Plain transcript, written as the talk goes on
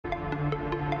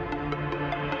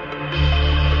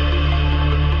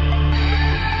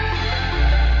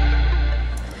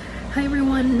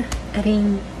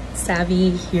editing savvy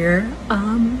here.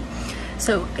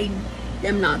 So I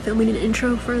am not filming an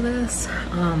intro for this.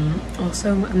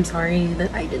 Also, I'm sorry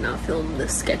that I did not film the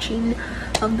sketching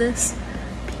of this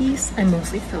piece. I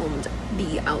mostly filmed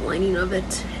the outlining of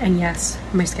it, and yes,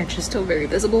 my sketch is still very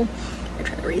visible. I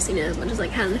tried erasing it as much as I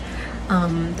can.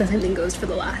 The same thing goes for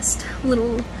the last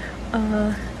little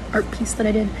art piece that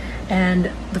I did,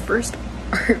 and the first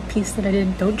art piece that I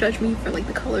did. Don't judge me for like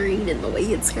the coloring and the way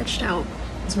it's sketched out.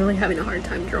 I was really having a hard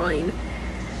time drawing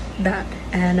that,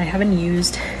 and I haven't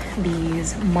used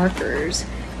these markers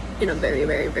in a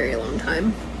very long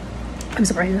time. I'm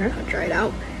surprised they're not dried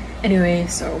out. Anyway,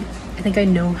 so I think I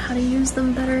know how to use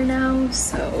them better now,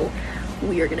 so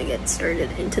we are gonna get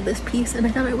started into this piece. And I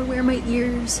thought I would wear my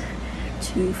ears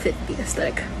to fit the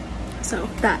aesthetic, so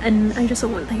that, and I just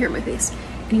don't want the hair in my face.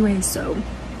 Anyway, so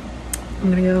I'm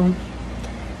gonna go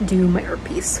do my art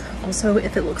piece. Also,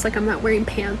 if it looks like I'm not wearing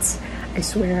pants, I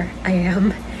swear I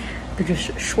am. They're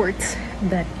just shorts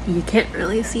that you can't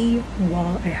really see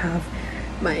while I have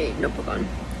my notebook on.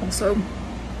 Also,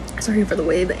 sorry for the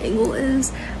way the angle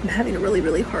is. I'm having a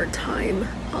really hard time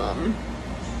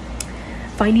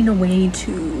finding a way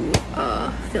to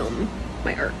film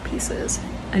my art pieces.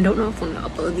 I don't know if I'm gonna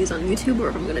upload these on YouTube or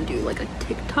if I'm gonna do like a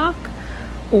TikTok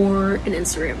or an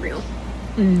Instagram reel,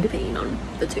 depending on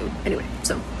the two. Anyway,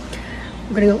 so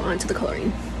we're gonna go on to the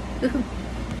coloring.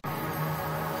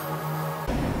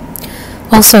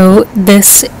 Also,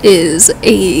 this is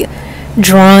a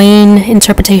drawing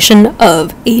interpretation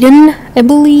of Aiden, I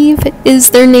believe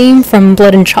is their name, from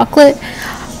Blood and Chocolate.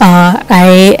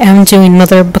 I am doing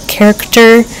another book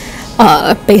character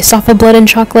based off of Blood and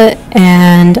Chocolate,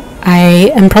 and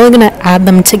I am probably going to add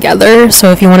them together,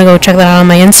 so if you want to go check that out on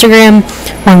my Instagram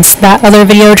once that other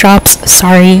video drops.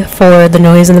 Sorry for the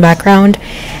noise in the background.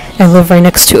 I live right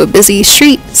next to a busy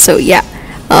street, so yeah.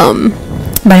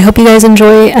 But I hope you guys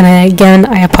enjoy, and again,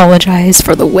 I apologize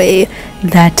for the way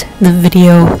that the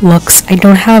video looks. I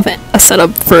don't have a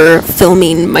setup for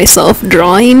filming myself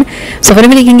drawing, so if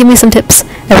anybody can give me some tips,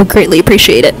 I would greatly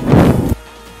appreciate it.